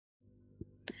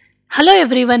Hello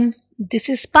everyone, this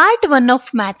is part 1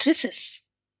 of matrices.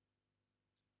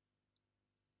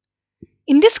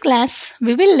 In this class,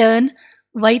 we will learn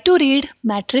why to read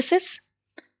matrices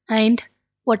and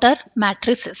what are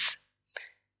matrices.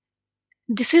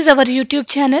 This is our YouTube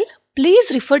channel.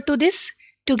 Please refer to this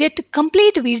to get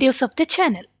complete videos of the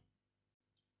channel.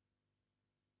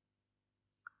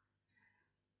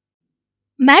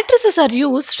 Matrices are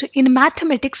used in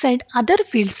mathematics and other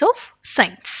fields of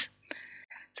science.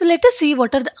 So let us see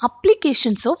what are the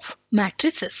applications of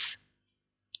matrices.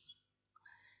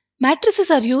 Matrices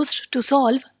are used to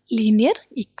solve linear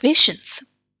equations.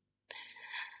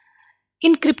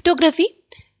 In cryptography,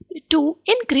 to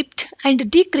encrypt and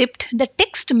decrypt the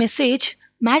text message,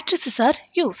 matrices are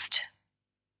used.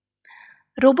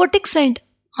 Robotics and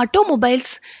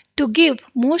automobiles to give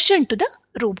motion to the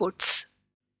robots.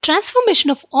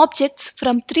 Transformation of objects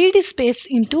from 3D space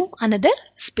into another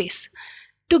space.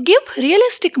 To give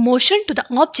realistic motion to the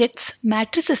objects,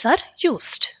 matrices are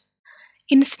used.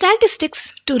 In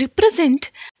statistics, to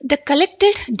represent the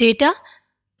collected data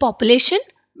population,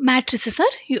 matrices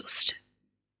are used.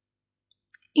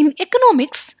 In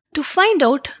economics, to find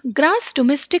out gross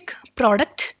domestic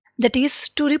product, that is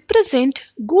to represent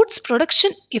goods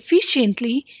production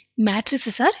efficiently,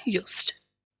 matrices are used.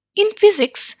 In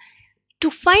physics,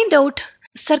 to find out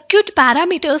circuit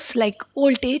parameters like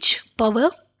voltage,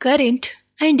 power, current,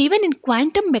 and even in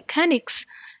quantum mechanics,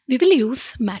 we will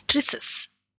use matrices.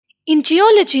 In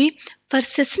geology, for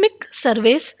seismic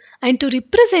surveys and to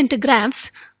represent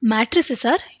graphs, matrices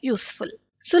are useful.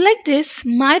 So like this,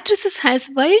 matrices has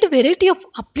wide variety of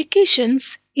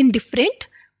applications in different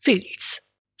fields.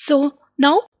 So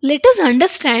now let us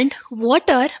understand what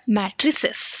are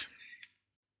matrices.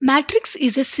 Matrix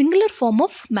is a singular form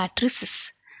of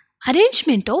matrices.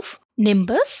 Arrangement of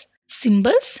numbers,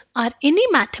 symbols or any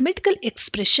mathematical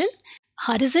expression,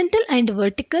 horizontal and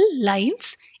vertical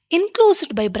lines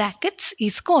enclosed by brackets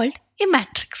is called a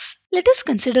matrix. Let us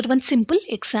consider one simple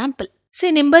example.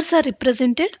 Say numbers are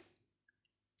represented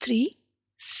 3,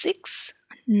 6,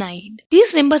 9.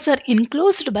 These numbers are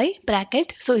enclosed by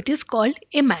bracket, so it is called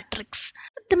a matrix.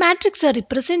 The matrix are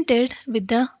represented with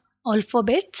the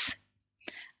alphabets.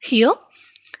 Here,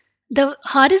 the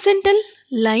horizontal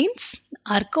lines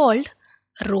are called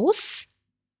rows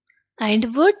and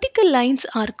vertical lines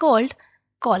are called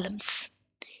columns.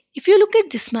 If you look at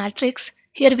this matrix,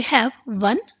 here we have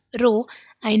 1 row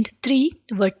and 3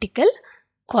 vertical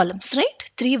columns,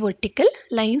 right? 3 vertical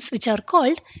lines which are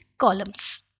called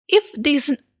columns. If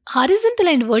these horizontal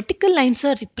and vertical lines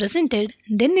are represented,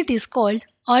 then it is called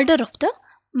order of the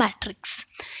matrix.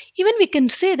 Even we can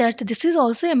say that this is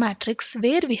also a matrix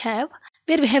where we have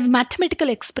mathematical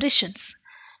expressions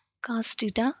cos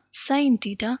theta, sin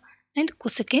theta and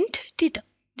cosecant theta.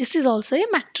 This is also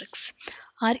a matrix.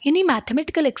 Or any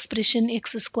mathematical expression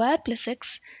x square plus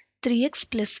x,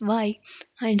 3x plus y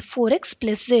and 4x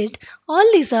plus z,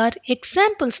 all these are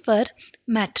examples for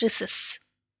matrices.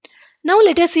 Now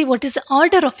let us see what is the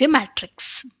order of a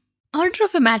matrix. Order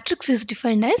of a matrix is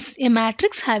defined as a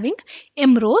matrix having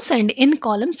m rows and n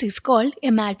columns is called a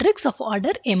matrix of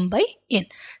order m by n.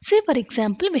 Say for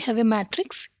example, we have a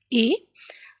matrix A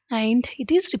and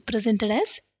it is represented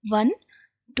as 1,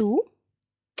 2,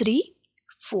 3,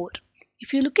 4.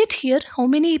 If you look at here, how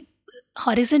many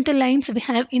horizontal lines we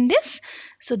have in this?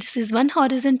 So this is one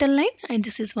horizontal line and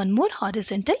this is one more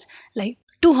horizontal line.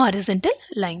 Two horizontal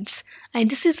lines. And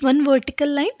this is one vertical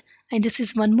line and this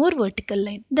is one more vertical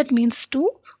line. That means two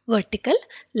vertical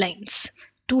lines.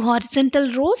 Two horizontal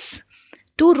rows,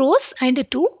 two rows and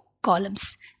two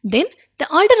columns. Then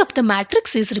the order of the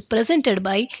matrix is represented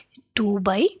by 2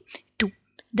 by 2.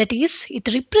 That is,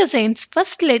 it represents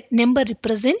first number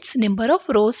represents number of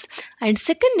rows and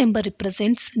second number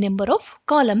represents number of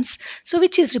columns. So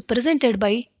which is represented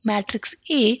by matrix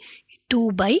A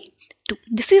 2 by 2.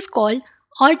 This is called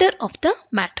order of the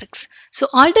matrix. So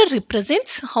order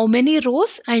represents how many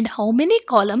rows and how many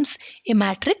columns a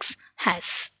matrix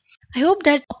has. I hope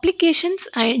that applications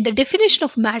and the definition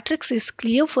of matrix is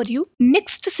clear for you.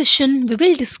 Next session we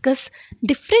will discuss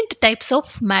different types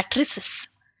of matrices.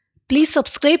 Please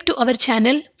subscribe to our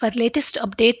channel for latest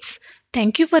updates.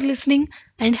 Thank you for listening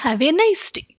and have a nice day.